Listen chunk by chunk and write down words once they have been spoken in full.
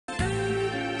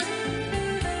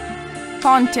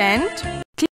Content.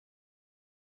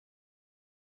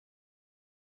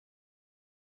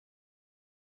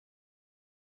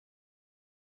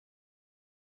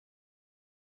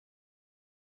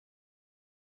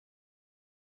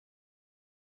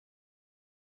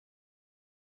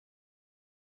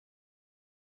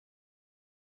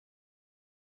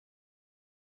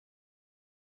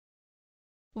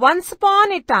 Once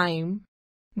upon a time,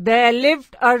 there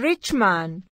lived a rich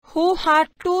man who had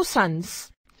two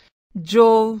sons,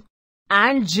 Joe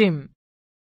and Jim.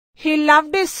 He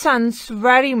loved his sons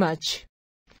very much.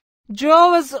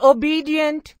 Joe was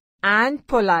obedient and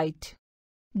polite.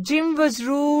 Jim was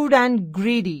rude and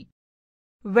greedy.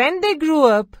 When they grew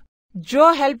up,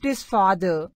 Joe helped his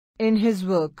father in his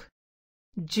work.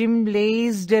 Jim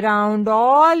lazed around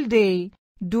all day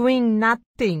doing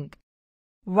nothing.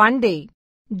 One day,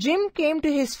 Jim came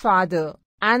to his father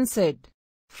and said,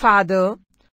 "Father,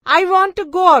 I want to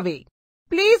go away.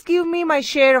 Please give me my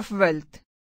share of wealth."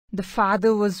 The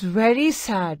father was very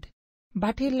sad,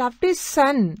 but he loved his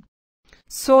son,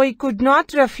 so he could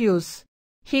not refuse.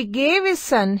 He gave his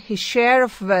son his share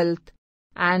of wealth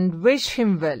and wished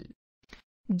him well.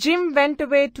 Jim went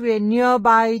away to a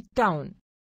nearby town.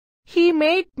 He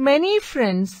made many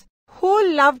friends who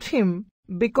loved him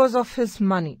because of his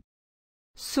money.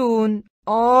 Soon,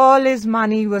 all his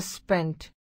money was spent.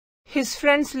 His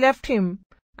friends left him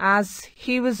as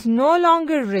he was no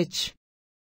longer rich.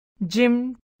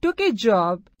 Jim took a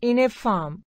job in a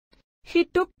farm. He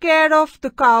took care of the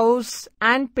cows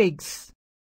and pigs.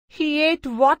 He ate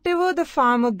whatever the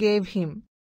farmer gave him.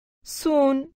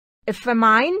 Soon, a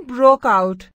famine broke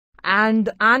out and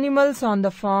the animals on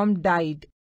the farm died.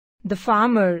 The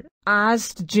farmer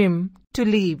asked Jim to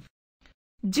leave.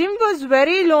 Jim was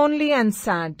very lonely and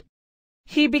sad.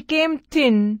 He became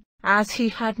thin as he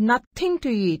had nothing to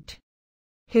eat.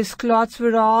 His clothes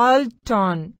were all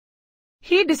torn.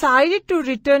 He decided to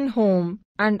return home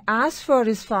and ask for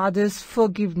his father's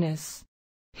forgiveness.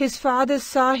 His father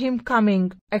saw him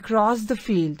coming across the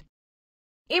field.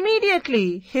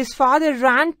 Immediately, his father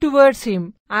ran towards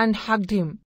him and hugged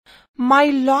him. "My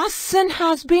lost son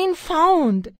has been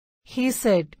found," he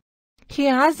said. He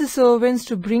asked the servants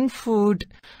to bring food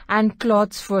and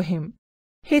clothes for him.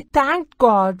 He thanked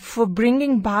God for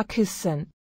bringing back his son.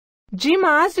 Jim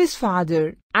asked his father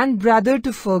and brother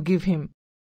to forgive him.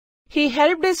 He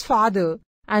helped his father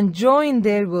and Joe in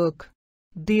their work.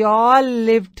 They all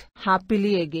lived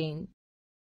happily again.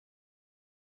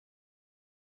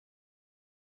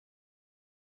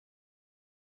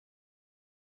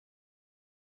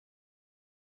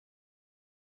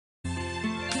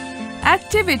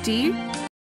 Activity.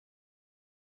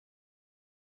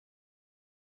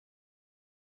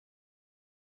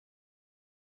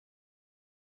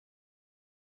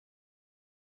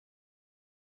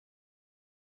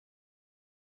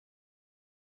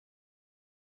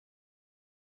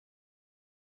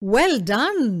 Well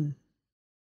done!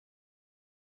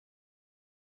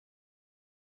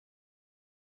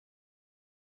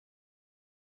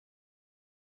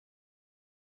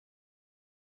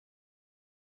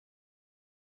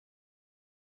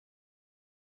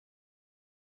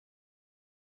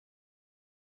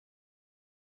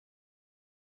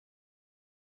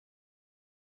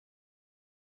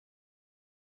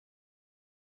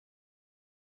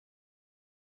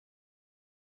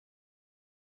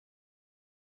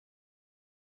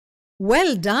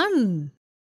 Well done!